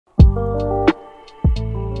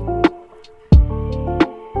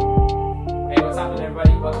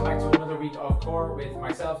core with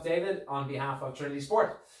myself, David, on behalf of Trinity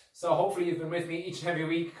Sport. So hopefully you've been with me each and every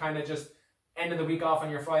week, kind of just ending the week off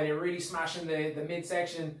on your Friday, really smashing the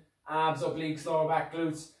midsection, abs, obliques, lower back,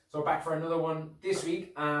 glutes. So we're back for another one this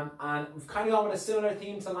week, and we've kind of gone with a similar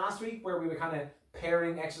theme to last week, where we were kind of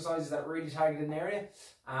pairing exercises that really targeted an area.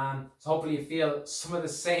 So hopefully you feel some of the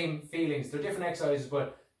same feelings. They're different exercises,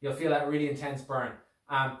 but you'll feel that really intense burn.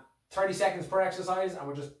 30 seconds per exercise, and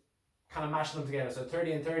we're just kind of mashing them together. So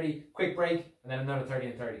 30 and 30, quick break, and then another 30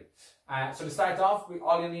 and 30. So to start off,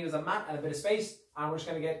 all you need is a mat and a bit of space, and we're just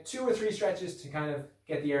going to get 2 or 3 stretches to kind of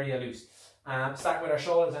get the area loose. Starting with our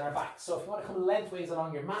shoulders and our back. So if you want to come lengthways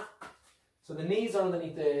along your mat, so the knees are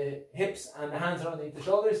underneath the hips and the hands are underneath the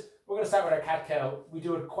shoulders. We're going to start with our cat-cow. We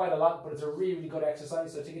do it quite a lot, but it's a really, really good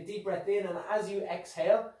exercise. So take a deep breath in, and as you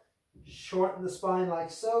exhale, shorten the spine like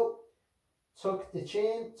so. Tuck the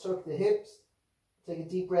chin, tuck the hips. Take a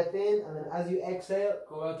deep breath in, and then as you exhale,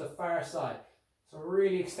 go out the far side. So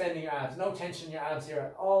really extending your abs. No tension in your abs here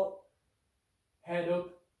at all. Head up,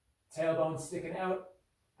 tailbone sticking out,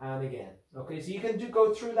 and again. Okay, so you can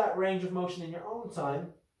go through that range of motion in your own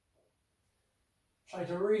time. Try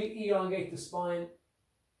to really elongate the spine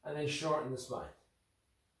and then shorten the spine.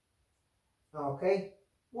 Okay,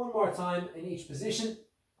 one more time in each position.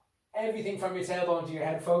 Everything from your tailbone to your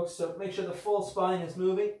head, folks. So make sure the full spine is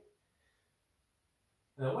moving.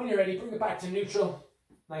 Now when you're ready, bring it back to neutral.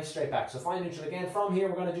 Nice straight back. So find neutral again. From here,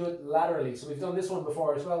 we're going to do it laterally. So we've done this one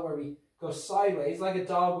before as well, where we go sideways like a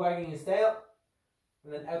dog wagging his tail,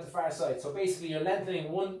 and then out the far side. So basically you're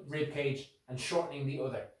lengthening one rib cage and shortening the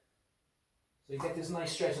other. So you get this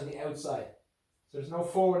nice stretch on the outside. So there's no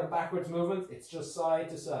forward and backwards movement, it's just side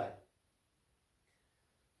to side.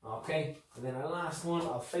 Okay, and then our last one,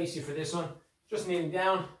 I'll face you for this one. Just kneeling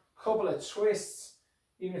down, couple of twists.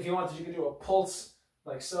 Even if you wanted, you could do a pulse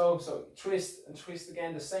like so. So twist and twist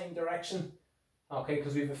again the same direction. Okay,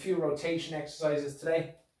 because we have a few rotation exercises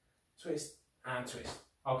today. Twist and twist.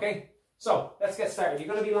 Okay, so let's get started. You're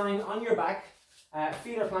going to be lying on your back,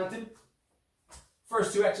 feet are planted.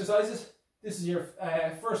 First 2 exercises. This is your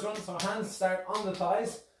first one, so hands start on the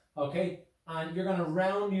thighs, okay, and you're going to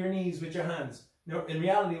round your knees with your hands. Now, in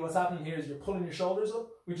reality, what's happening here is you're pulling your shoulders up,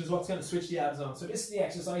 which is what's going to switch the abs on. So this is the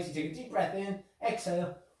exercise. You take a deep breath in,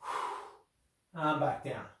 exhale, and back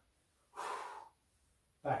down.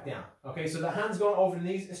 Back down. Okay, so the hands going over the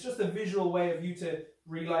knees, it's just a visual way of you to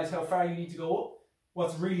realize how far you need to go up.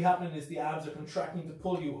 What's really happening is the abs are contracting to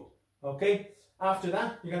pull you up, okay? After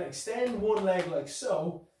that, you're going to extend one leg like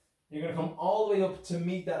so. You're going to come all the way up to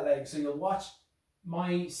meet that leg. So you'll watch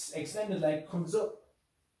my extended leg comes up,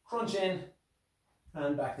 crunch in,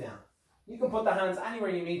 and back down. You can put the hands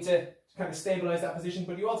anywhere you need to kind of stabilize that position,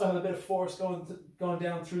 but you also have a bit of force going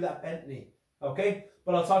down through that bent knee. Okay?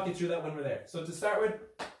 But I'll talk you through that when we're there. So to start with,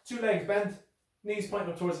 2 legs bent, knees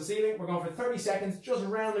pointing up towards the ceiling. We're going for 30 seconds, just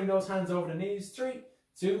rounding those hands over the knees. 3,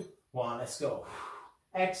 2, 1, let's go.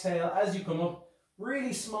 Exhale as you come up.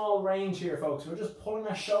 Really small range here, folks. We're just pulling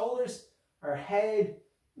our shoulders, our head,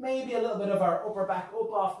 maybe a little bit of our upper back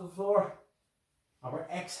up off the floor. And we're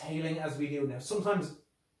exhaling as we do. Now, sometimes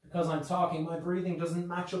because I'm talking, my breathing doesn't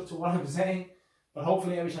match up to what I'm saying. But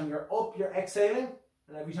hopefully every time you're up, you're exhaling.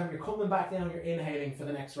 And every time you're coming back down, you're inhaling for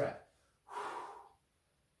the next rep.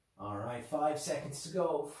 All right, 5 seconds to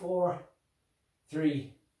go. 4,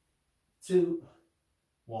 3, 2,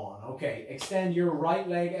 1. Okay, extend your right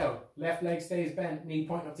leg out. Left leg stays bent, knee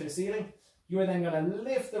pointing up to the ceiling. You are then going to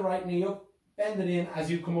lift the right knee up, bend it in as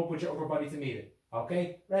you come up with your upper body to meet it.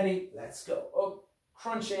 Okay, ready? Let's go. Up,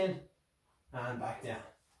 crunch in, and back down.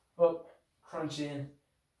 Up, crunch in,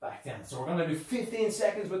 back down. So we're going to do 15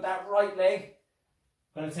 seconds with that right leg.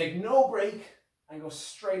 Going to take no break and go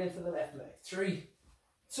straight into the left leg. 3,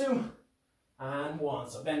 2, and 1.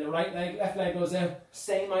 So bend the right leg, left leg goes out.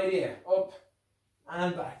 Same idea. Up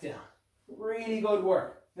and back down. Really good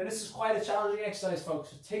work. Now this is quite a challenging exercise, folks.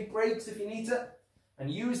 So take breaks if you need to and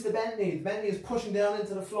use the bent knee. The bent knee is pushing down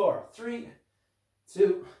into the floor. 3,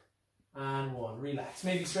 2, and 1. Relax.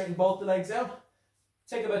 Maybe straighten both the legs out.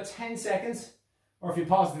 Take about 10 seconds, or if you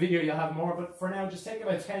pause the video you'll have more, but for now just take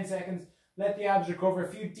about 10 seconds. Let the abs recover, a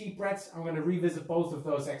few deep breaths. I'm going to revisit both of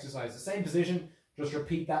those exercises. Same position, just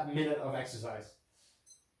repeat that minute of exercise.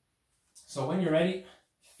 So when you're ready,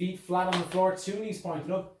 feet flat on the floor, 2 knees pointed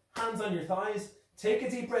up, hands on your thighs. Take a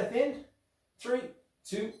deep breath in. 3,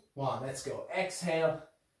 2, 1. Let's go. Exhale.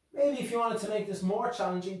 Maybe if you wanted to make this more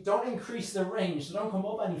challenging, don't increase the range, so don't come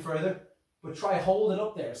up any further, but try hold it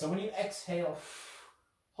up there. So when you exhale,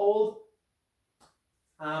 hold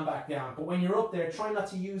and back down. But when you're up there, try not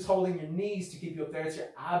to use holding your knees to keep you up there. It's your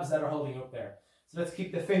abs that are holding you up there. So let's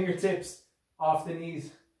keep the fingertips off the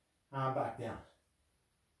knees and back down.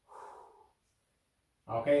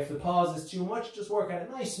 Okay, if the pause is too much, just work at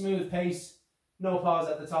a nice smooth pace. No pause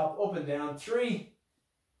at the top, up and down. 3,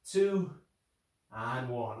 2, and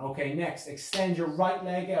 1. Okay, next, extend your right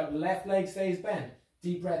leg out. Left leg stays bent.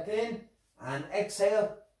 Deep breath in and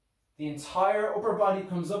exhale. The entire upper body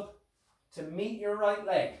comes up to meet your right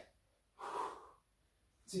leg.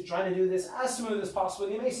 So you're trying to do this as smooth as possible.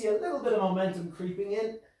 You may see a little bit of momentum creeping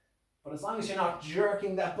in, but as long as you're not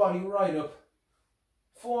jerking that body right up.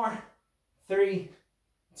 4, 3,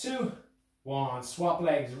 2, 1. Swap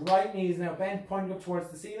legs. Right knee is now bent, pointing up towards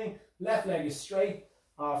the ceiling. Left leg is straight.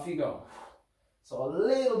 Off you go. So a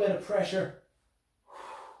little bit of pressure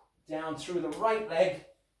down through the right leg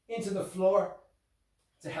into the floor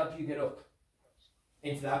to help you get up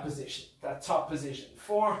into that position, that top position.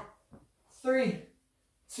 4, 3,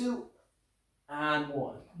 2, and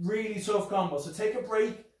 1. Really tough combo. So take a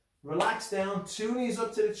break, relax down, 2 knees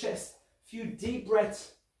up to the chest, a few deep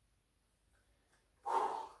breaths.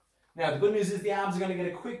 Now the good news is the abs are going to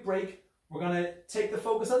get a quick break. We're going to take the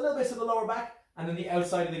focus a little bit to the lower back and then the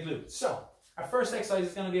outside of the glute. So our first exercise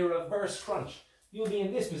is going to be a reverse crunch. You'll be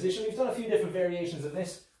in this position. We've done a few different variations of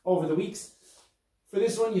this over the weeks. For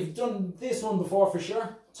this one, you've done this one before for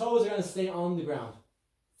sure. Toes are going to stay on the ground.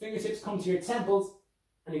 Fingertips come to your temples,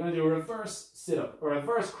 and you're going to do a reverse sit-up, or a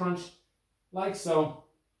reverse crunch, like so.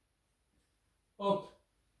 Up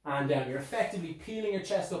and down. You're effectively peeling your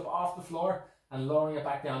chest up off the floor and lowering it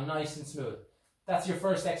back down nice and smooth. That's your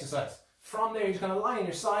first exercise. From there, you're just going to lie on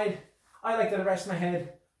your side. I like to rest my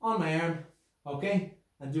head on my arm, okay?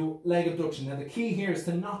 And do leg abduction. Now the key here is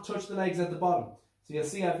to not touch the legs at the bottom. So you'll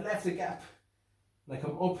see I've left a gap. And I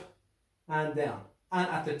come up and down. And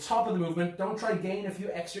at the top of the movement, don't try to gain a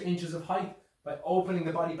few extra inches of height by opening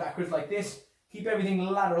the body backwards like this. Keep everything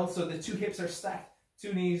lateral so the 2 hips are stacked.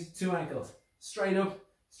 2 knees, 2 ankles. Straight up,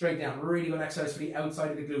 straight down. Really good exercise for the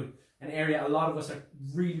outside of the glute. An area a lot of us are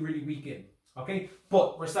really, really weak in. Okay?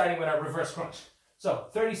 But we're starting with our reverse crunch. So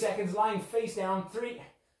 30 seconds lying face down. 3,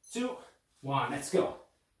 2, 1. Let's go.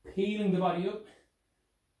 Peeling the body up.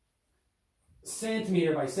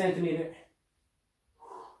 Centimeter by centimeter.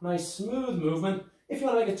 Nice smooth movement. If you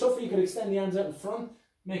want to make it tougher, you could extend the arms out in front.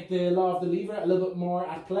 Make the law of the lever a little bit more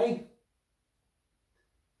at play.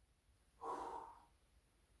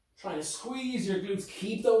 Trying to squeeze your glutes.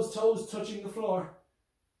 Keep those toes touching the floor.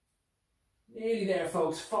 Nearly there,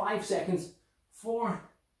 folks. 5 seconds. 4,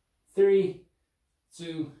 3,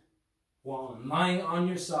 2, 1. Lying on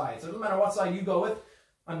your side. So it doesn't matter what side you go with.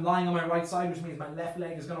 I'm lying on my right side, which means my left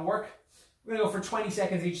leg is going to work. We're going to go for 20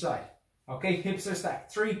 seconds each side. Okay, hips are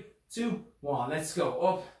stacked. 3, 2, 1. Let's go.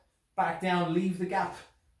 Up, back down, leave the gap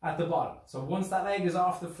at the bottom. So once that leg is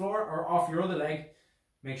off the floor or off your other leg,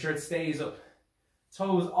 make sure it stays up.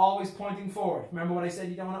 Toes always pointing forward. Remember what I said?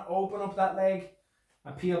 You don't want to open up that leg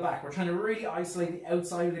and peel back. We're trying to really isolate the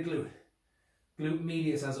outside of the glute. Glute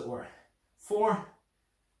medius, as it were. 4,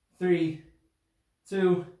 3,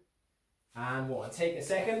 2, and 1. Take a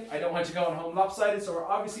second. I don't want you going home lopsided, so we're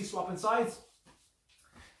obviously swapping sides.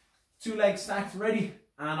 2 legs stacked, ready,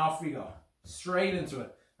 and off we go. Straight into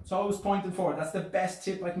it. Toes pointing forward. That's the best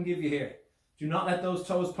tip I can give you here. Do not let those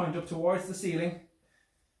toes point up towards the ceiling.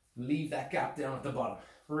 Leave that gap down at the bottom.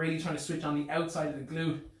 We're really trying to switch on the outside of the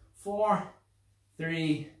glute. 4,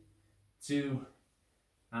 3, 2,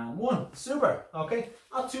 and 1. Super. Okay,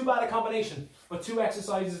 not too bad a combination, but 2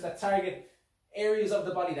 exercises that target areas of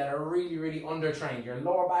the body that are really, really undertrained. Your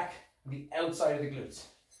lower back and the outside of the glutes.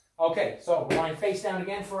 Okay, so we're lying face down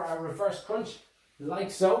again for our reverse crunch,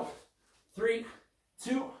 like so. 3,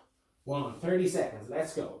 2, 1. 30 seconds.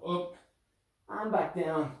 Let's go. Up and back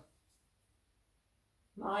down.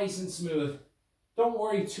 Nice and smooth. Don't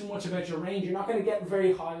worry too much about your range. You're not going to get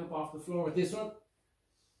very high up off the floor with this one.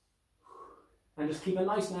 And just keep a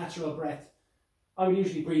nice natural breath. I would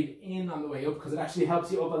usually breathe in on the way up because it actually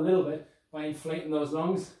helps you up a little bit by inflating those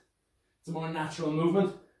lungs. It's a more natural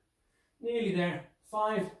movement. Nearly there.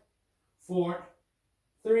 5, 4,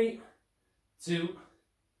 3, 2,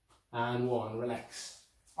 and 1. Relax.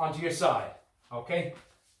 Onto your side. Okay?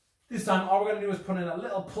 This time, all we're going to do is put in a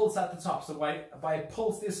little pulse at the top. So by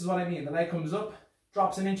pulse, this is what I mean. The leg comes up,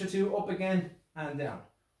 drops an inch or 2, up again, and down.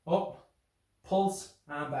 Up, pulse,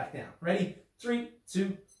 and back down. Ready? 3,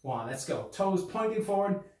 2, 1. Let's go. Toes pointing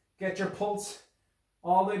forward. Get your pulse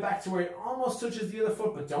all the way back to where it almost touches the other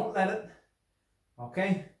foot, but don't let it.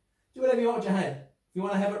 Okay? Do whatever you want with your head. If you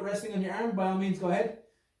want to have it resting on your arm, by all means, go ahead.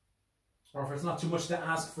 Or if it's not too much to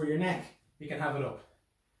ask for your neck, you can have it up.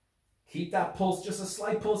 Keep that pulse, just a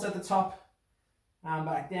slight pulse at the top. And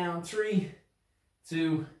back down. 3,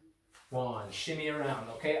 2, 1. Shimmy around,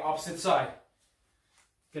 okay? Opposite side.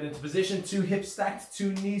 Get into position, 2 hips stacked,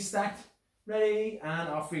 2 knees stacked. Ready, and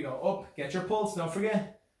off we go. Up, get your pulse, don't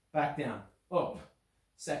forget. Back down, up.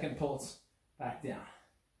 Second pulse, back down.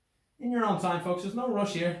 In your own time, folks, there's no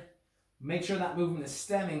rush here. Make sure that movement is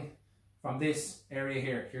stemming from this area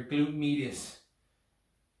here, your glute medius.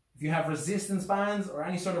 If you have resistance bands or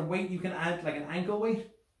any sort of weight you can add, like an ankle weight,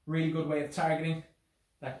 really good way of targeting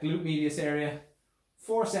that glute medius area.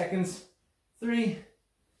 4 seconds, 3,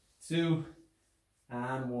 2,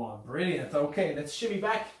 and 1. Brilliant. Okay, let's shimmy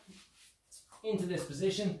back into this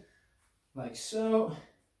position, like so.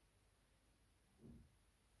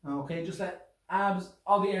 Okay, just let abs,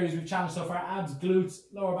 all the areas we've challenged so far, abs, glutes,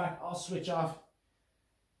 lower back, all switch off.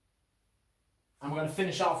 And we're going to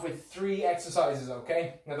finish off with 3 exercises,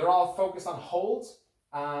 okay? Now they're all focused on holds.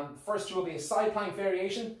 First 2 will be a side plank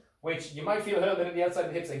variation, which you might feel a little bit at the outside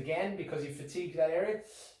of the hips again because you fatigued that area.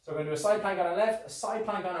 So we're going to do a side plank on our left, a side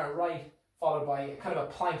plank on our right, followed by kind of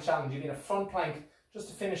a plank challenge. You need a front plank just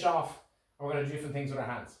to finish off, and we're going to do different things with our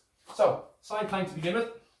hands. So, side plank to begin with.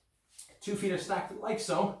 2 feet are stacked like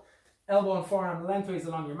so. Elbow and forearm lengthways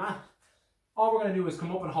along your mat. All we're going to do is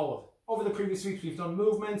come up and hold. Over the previous weeks, we've done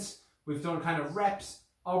movements, we've done kind of reps.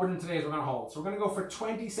 All we're doing today is we're going to hold. So we're going to go for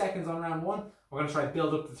 20 seconds on round 1. We're going to try to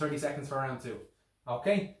build up to 30 seconds for round 2.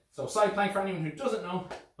 Okay? So side plank, for anyone who doesn't know,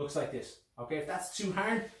 looks like this. Okay? If that's too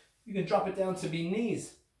hard, you can drop it down to be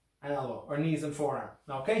knees and elbow, or knees and forearm.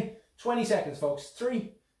 Okay? 20 seconds, folks.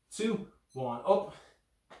 3, 2, 1. Up,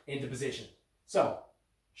 into position. So,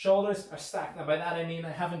 shoulders are stacked. Now by that I mean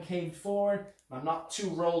I haven't caved forward, I'm not too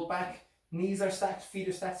rolled back. Knees are stacked, feet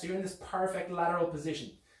are stacked, so you're in this perfect lateral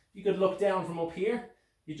position. You could look down from up here,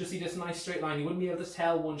 you just see this nice straight line. You wouldn't be able to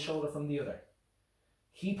tell one shoulder from the other.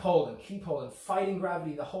 Keep holding, fighting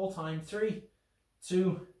gravity the whole time. 3,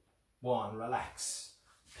 2, 1. Relax.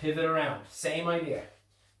 Pivot around. Same idea.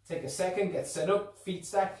 Take a second, get set up, feet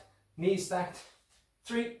stacked, knees stacked.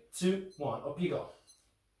 3, 2, 1. Up you go.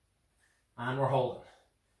 And we're holding.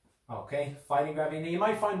 Okay, fighting gravity. Now you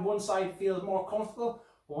might find one side feels more comfortable,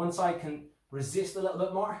 but one side can resist a little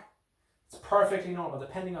bit more. It's perfectly normal,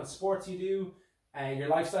 depending on sports you do, your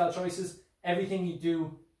lifestyle choices, everything you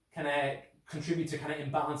do can contribute to kind of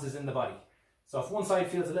imbalances in the body. So if one side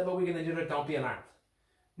feels a little bit weaker than the other, don't be alarmed.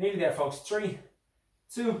 Nearly there, folks. 3,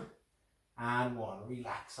 2, and 1.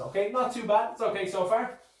 Relax. Okay, not too bad. It's okay so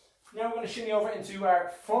far. Now we're going to shimmy over into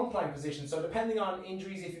our front plank position. So depending on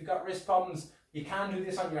injuries, if you've got wrist problems, you can do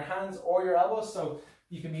this on your hands or your elbows. So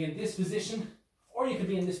you can be in this position, or you can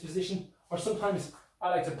be in this position, or sometimes I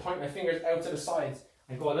like to point my fingers out to the sides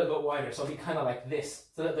and go a little bit wider. So I'll be kind of like this.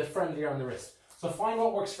 It's a little bit friendlier on the wrist. So find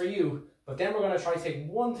what works for you, but then we're going to try to take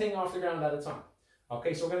one thing off the ground at a time.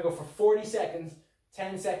 Okay, so we're going to go for 40 seconds,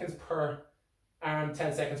 10 seconds per arm,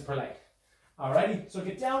 10 seconds per leg. Alrighty, so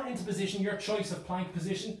get down into position, your choice of plank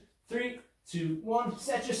position. 3, 2, 1,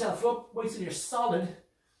 set yourself up, wait till you're solid.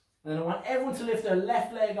 And then I want everyone to lift their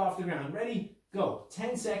left leg off the ground. Ready? Go.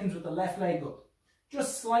 10 seconds with the left leg up.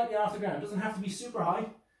 Just slightly off the ground. Doesn't have to be super high.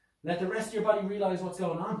 Let the rest of your body realize what's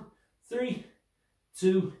going on. 3,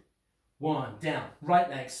 2, 1. Down. Right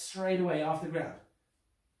leg straight away off the ground.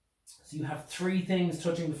 So you have 3 things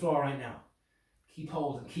touching the floor right now. Keep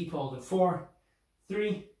holding, keep holding. 4,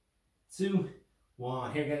 3, 2,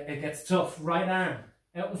 1. Here it gets tough. Right arm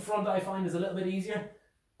out in front, I find, is a little bit easier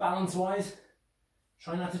balance wise.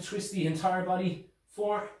 Try not to twist the entire body.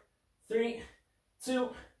 4, 3, 2,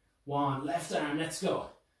 1. Left arm, let's go.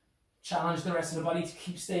 Challenge the rest of the body to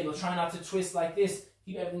keep stable. Try not to twist like this.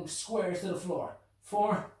 Keep everything square to the floor.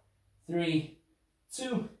 4, 3,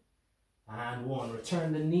 2, and 1.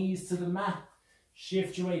 Return the knees to the mat.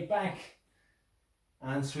 Shift your weight back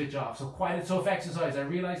and switch off. So quite a tough exercise, I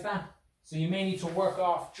realize that. So you may need to work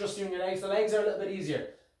off just doing your legs. The legs are a little bit easier.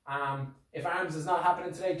 If arms is not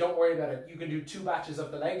happening today, don't worry about it. You can do 2 batches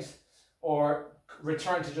of the legs or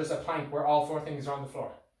return to just a plank where all 4 things are on the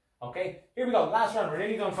floor. Okay, here we go. Last round. We're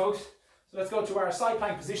nearly done, folks. So let's go to our side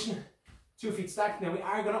plank position. 2 feet stacked. Now we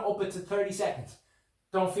are going to up it to 30 seconds.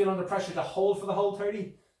 Don't feel under pressure to hold for the whole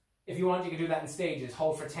 30. If you want, you can do that in stages.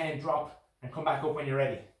 Hold for 10, drop, and come back up when you're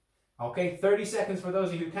ready. Okay, 30 seconds for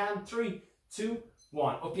those of you who can. 3, 2,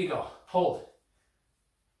 1. Up you go. Hold.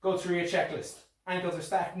 Go through your checklist. Ankles are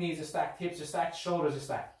stacked, knees are stacked, hips are stacked, shoulders are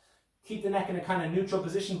stacked. Keep the neck in a kind of neutral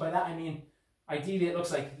position. By that I mean, ideally it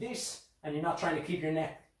looks like this, and you're not trying to keep your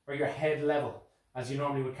neck or your head level as you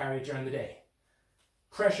normally would carry it during the day.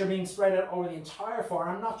 Pressure being spread out over the entire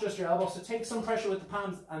forearm, not just your elbow. So take some pressure with the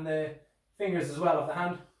palms and the fingers as well of the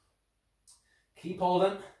hand. Keep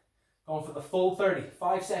holding. Going for the full 30.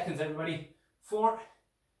 5 seconds, everybody. 4,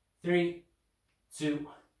 3, 2,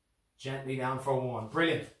 gently down for 1.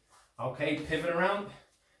 Brilliant. Okay, pivot around.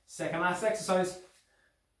 Second last exercise.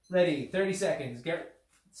 Ready, 30 seconds. Get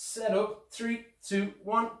set up. 3, 2,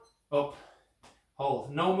 1. Up.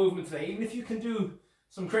 Hold. No movement today. Even if you can do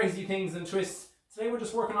some crazy things and twists, today we're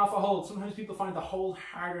just working off a hold. Sometimes people find the hold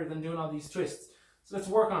harder than doing all these twists. So let's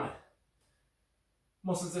work on it.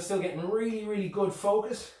 Muscles are still getting really, really good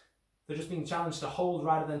focus. They're just being challenged to hold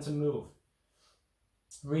rather than to move.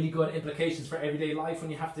 Really good implications for everyday life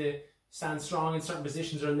when you have to stand strong in certain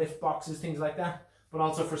positions or lift boxes, things like that. But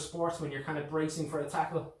also for sports when you're kind of bracing for a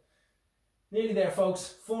tackle. Nearly there,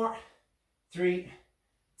 folks. 4, 3,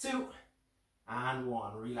 2, and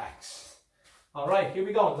 1. Relax. All right, here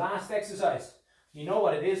we go. Last exercise. You know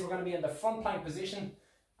what it is. We're going to be in the front plank position.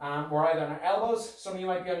 We're either on our elbows. Some of you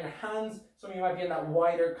might be on your hands. Some of you might be in that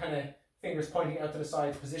wider kind of fingers pointing out to the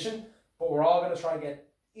side position. But we're all going to try to get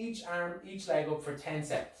each arm, each leg up for 10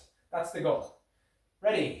 seconds. That's the goal.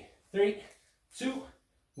 Ready? 3, 2,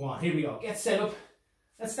 1. Here we go. Get set up.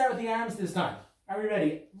 Let's start with the arms this time. Are we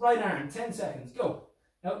ready? Right arm, 10 seconds. Go.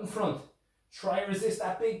 Out in front. Try resist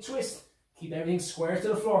that big twist. Keep everything square to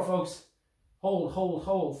the floor, folks. Hold, hold,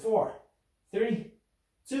 hold. 4, 3,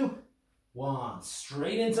 2, 1.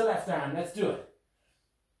 Straight into left arm. Let's do it.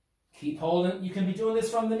 Keep holding. You can be doing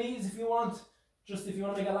this from the knees if you want. Just if you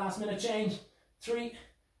want to make a last minute change. 3,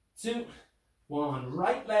 2, 1.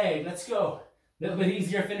 Right leg. Let's go. A little bit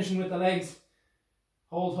easier finishing with the legs.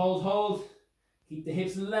 Hold, hold, hold. Keep the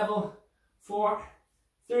hips level. 4,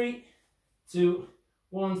 3, 2,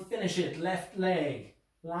 1. Finish it. Left leg.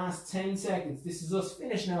 Last 10 seconds. This is us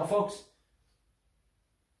finished now, folks.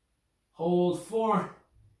 Hold. 4,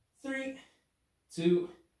 3, 2,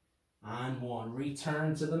 and 1.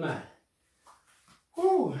 Return to the mat.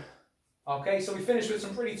 Whew. Okay, so we finished with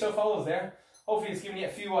some pretty tough holds there. Hopefully it's given you a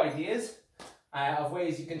few ideas of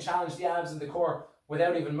ways you can challenge the abs and the core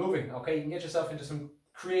without even moving. Okay, you can get yourself into some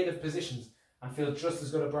creative positions and feel just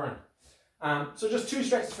as good a burn. So just 2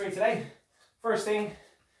 stretches for you today. First thing,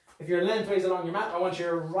 if you're lengthways along your mat, I want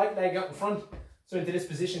your right leg out in front, so into this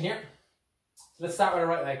position here. So let's start with the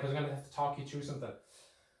right leg because I'm going to have to talk you through something.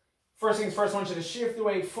 First things first, I want you to shift the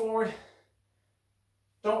weight forward.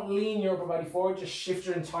 Don't lean your upper body forward, just shift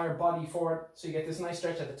your entire body forward so you get this nice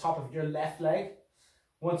stretch at the top of your left leg.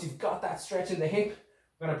 Once you've got that stretch in the hip,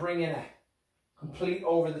 we're going to bring in a complete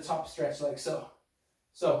over the top stretch like so.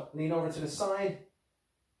 So lean over to the side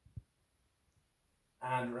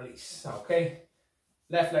and release. Okay,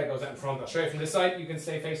 left leg goes out in front. I'll show you from this side. You can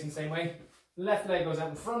stay facing the same way. Left leg goes out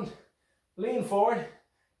in front. Lean forward.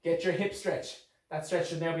 Get your hip stretch. That stretch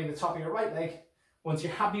should now be in the top of your right leg. Once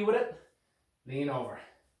you're happy with it, lean over.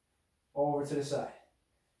 Over to the side.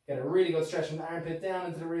 Get a really good stretch from the armpit down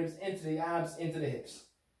into the ribs, into the abs, into the hips.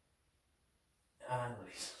 And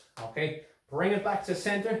release. Okay, bring it back to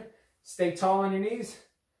center. Stay tall on your knees.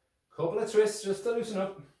 Couple of twists just to loosen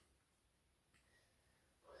up.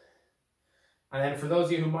 And then for those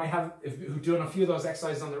of you who might have, who've done a few of those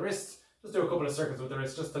exercises on the wrists, just do a couple of circles with the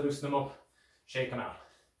wrists just to loosen them up, shake them out.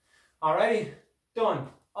 Alrighty, done.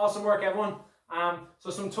 Awesome work, everyone. So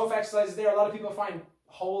some tough exercises there. A lot of people find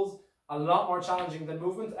holds a lot more challenging than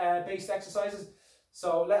movement-based exercises.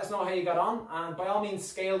 So let us know how you got on, and by all means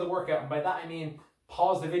scale the workout. And by that I mean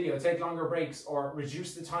pause the video, take longer breaks, or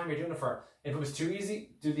reduce the time you're doing it for. If it was too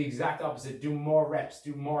easy, do the exact opposite. Do more reps,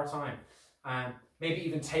 do more time. Maybe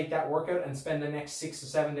even take that workout and spend the next 6 to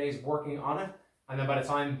 7 days working on it. And then by the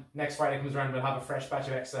time next Friday comes around, we'll have a fresh batch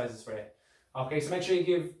of exercises for you. Okay, so make sure you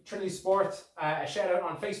give Trinity Sport a shout out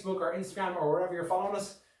on Facebook or Instagram or wherever you're following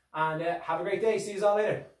us. And have a great day. See you all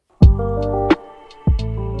later.